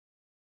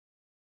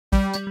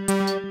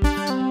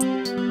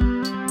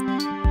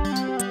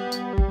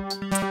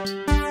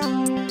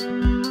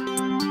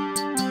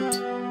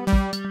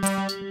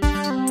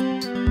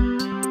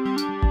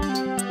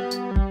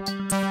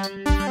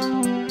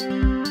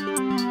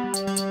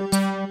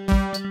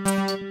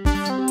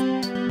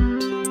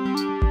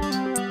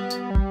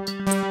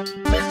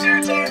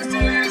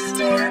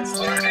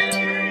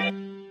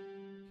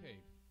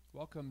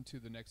Welcome to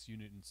the next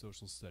unit in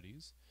social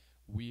studies.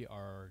 We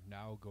are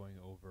now going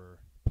over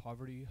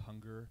poverty,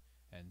 hunger,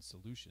 and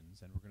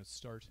solutions, and we're going to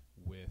start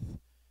with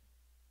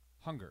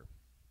hunger.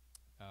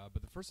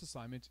 But the first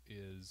assignment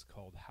is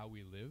called How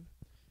We Live,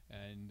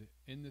 and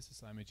in this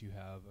assignment you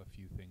have a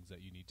few things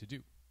that you need to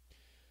do.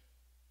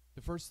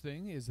 The first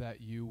thing is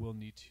that you will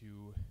need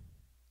to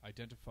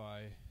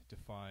identify,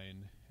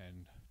 define,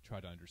 and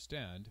try to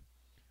understand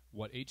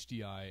what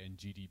HDI and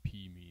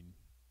GDP mean.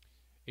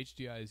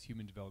 HDI is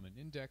Human Development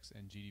Index,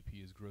 and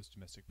GDP is Gross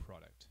Domestic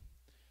Product.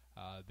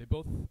 They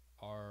both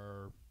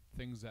are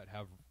things that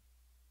have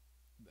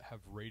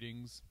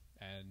ratings,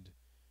 and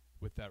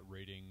with that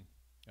rating,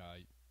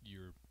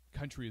 your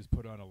country is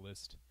put on a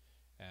list,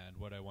 and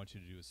what I want you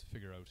to do is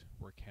figure out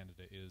where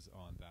Canada is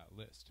on that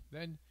list.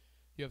 Then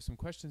you have some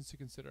questions to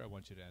consider. I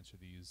want you to answer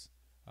these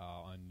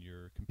on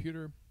your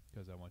computer,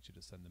 because I want you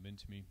to send them in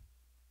to me.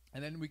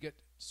 And then we get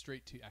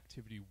straight to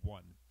Activity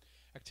 1.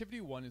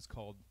 Activity 1 is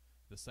called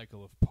The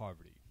Cycle of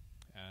Poverty,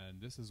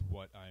 and this is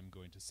what I'm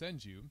going to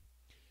send you.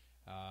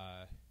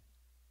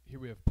 Here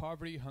we have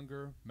poverty,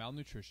 hunger,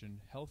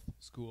 malnutrition, health,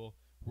 school,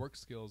 work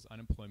skills,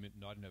 unemployment,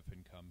 not enough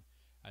income,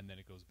 and then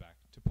it goes back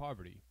to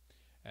poverty.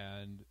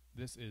 And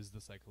this is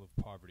the cycle of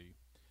poverty.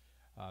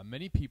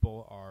 Many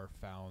people are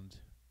found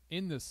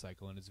in this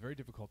cycle, and it's very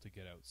difficult to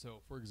get out.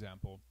 So, for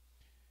example,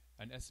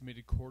 an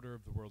estimated quarter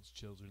of the world's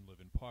children live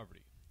in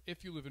poverty.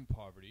 If you live in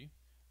poverty,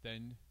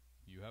 then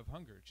you have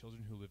hunger.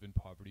 Children who live in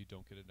poverty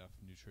don't get enough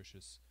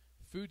nutritious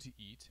food to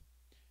eat,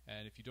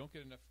 and if you don't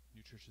get enough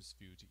nutritious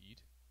food to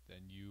eat,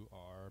 then you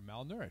are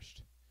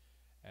malnourished,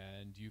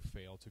 and you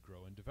fail to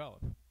grow and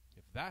develop.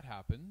 If that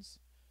happens,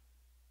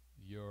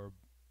 you're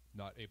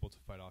not able to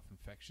fight off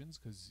infections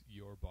because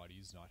your body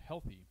is not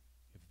healthy.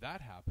 If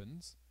that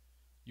happens,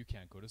 you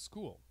can't go to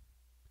school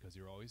because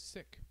you're always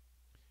sick.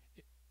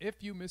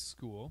 If you miss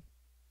school,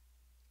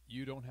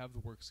 you don't have the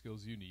work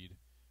skills you need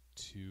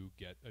to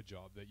get a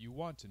job that you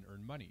want and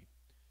earn money.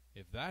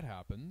 If that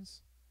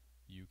happens,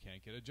 you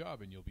can't get a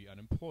job and you'll be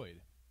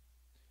unemployed.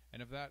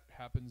 And if that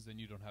happens, then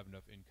you don't have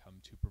enough income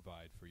to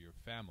provide for your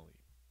family.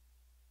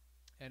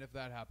 And if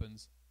that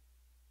happens,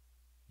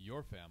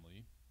 your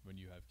family, when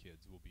you have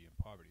kids, will be in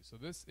poverty. So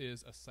this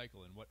is a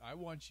cycle, and what I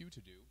want you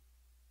to do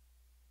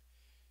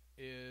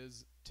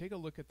is take a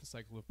look at the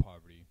cycle of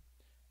poverty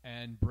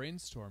and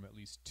brainstorm at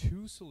least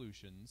 2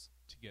 solutions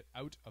to get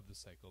out of the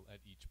cycle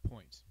at each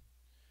point.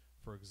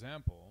 For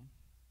example,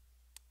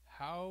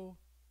 how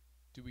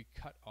do we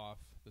cut off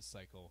the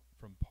cycle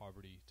from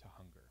poverty to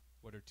hunger?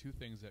 What are 2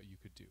 things that you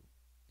could do?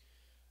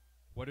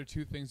 What are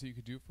 2 things that you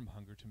could do from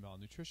hunger to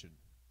malnutrition?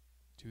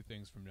 2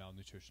 things from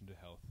malnutrition to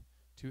health,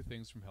 2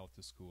 things from health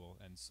to school,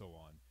 and so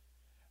on.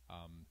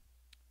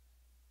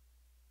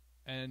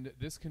 And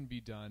this can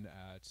be done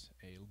at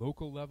a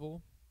local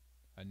level,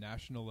 a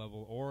national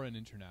level, or an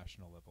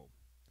international level.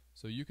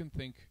 So you can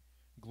think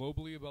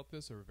globally about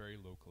this or very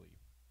locally.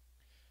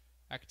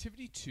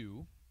 Activity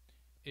 2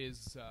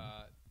 is,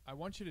 I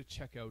want you to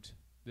check out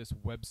this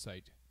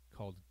website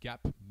called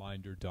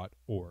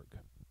gapminder.org.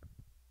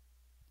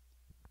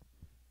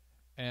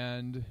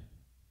 And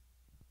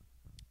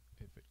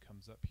if it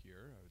comes up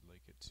here, I would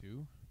like it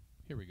to.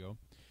 Here we go.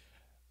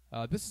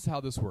 This is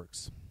how this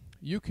works.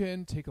 You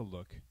can take a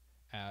look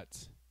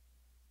at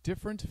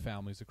different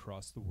families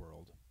across the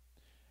world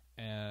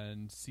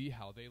and see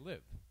how they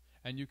live.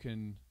 And you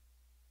can,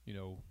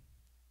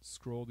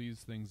 scroll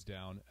these things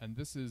down, and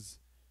this is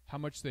how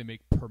much they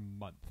make per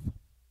month.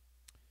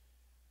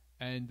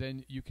 And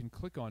then you can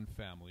click on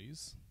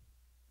families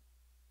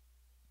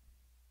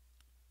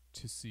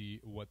to see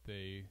what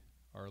they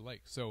are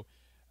like. So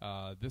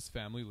this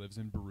family lives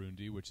in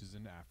Burundi, which is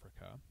in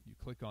Africa. You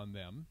click on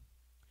them,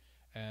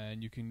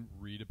 and you can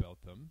read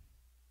about them,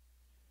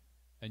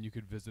 and you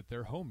could visit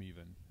their home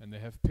even, and they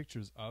have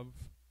pictures of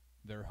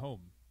their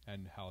home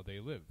and how they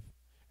live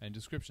and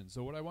descriptions.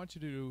 So what I want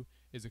you to do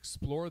is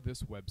explore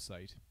this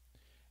website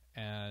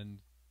and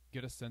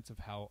get a sense of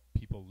how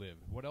people live.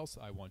 What else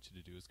I want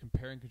you to do is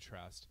compare and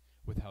contrast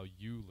with how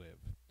you live.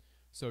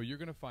 So you're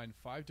going to find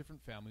 5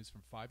 different families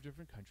from 5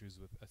 different countries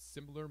with a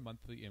similar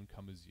monthly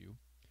income as you,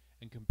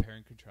 and compare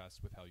and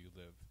contrast with how you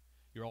live.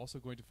 You're also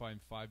going to find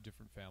 5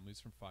 different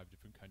families from 5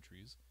 different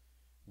countries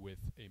with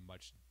a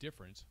much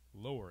different,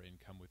 lower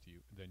income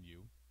than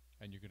you,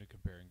 and you're going to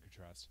compare and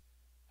contrast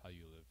how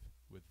you live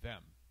with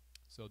them.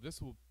 So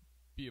this will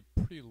be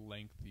a pretty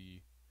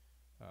lengthy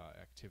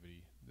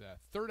activity. The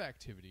third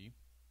activity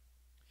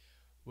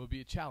will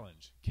be a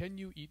challenge. Can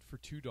you eat for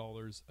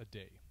 $2 a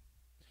day?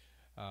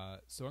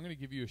 So I'm going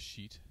to give you a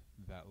sheet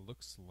that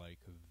looks like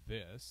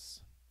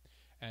this,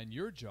 and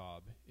your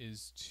job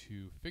is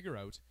to figure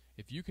out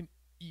if you can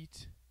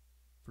eat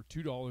for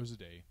 $2 a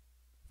day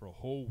for a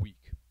whole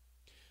week.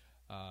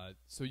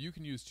 So you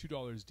can use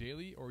 $2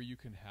 daily, or you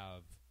can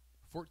have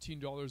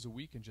 $14 a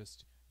week and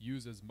just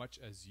use as much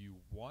as you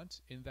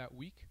want in that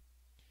week.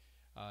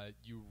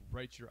 You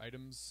write your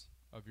items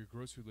of your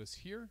grocery list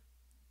here.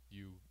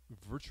 You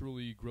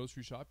virtually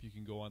grocery shop. You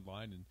can go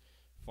online and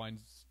find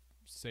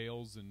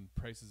sales and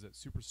prices at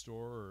Superstore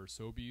or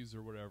Sobeys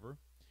or whatever,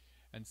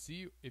 and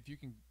see if you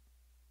can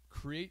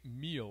create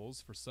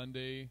meals for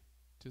Sunday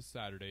to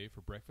Saturday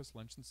for breakfast,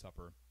 lunch, and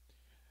supper,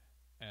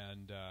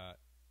 and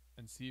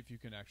see if you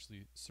can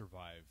actually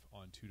survive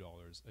on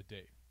 $2 a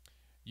day.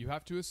 You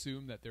have to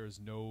assume that there is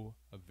no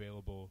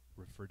available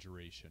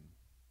refrigeration,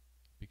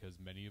 because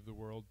many of the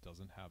world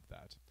doesn't have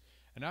that.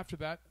 And after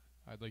that,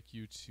 I'd like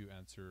you to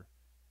answer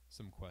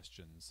some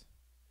questions.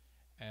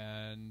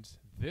 And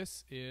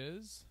this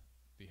is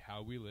the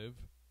How We Live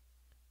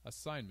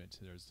assignment.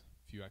 There's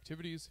a few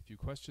activities, a few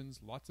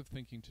questions, lots of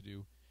thinking to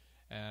do,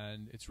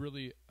 and it's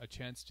really a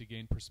chance to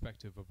gain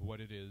perspective of what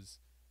it is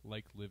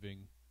like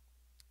living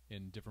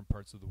in different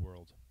parts of the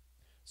world.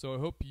 So I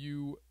hope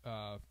you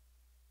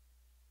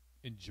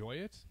enjoy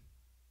it.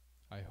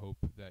 I hope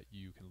that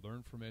you can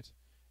learn from it,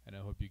 and I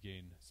hope you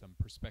gain some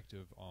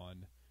perspective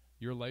on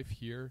your life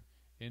here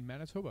in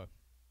Manitoba.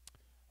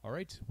 All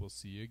right, we'll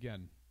see you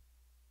again.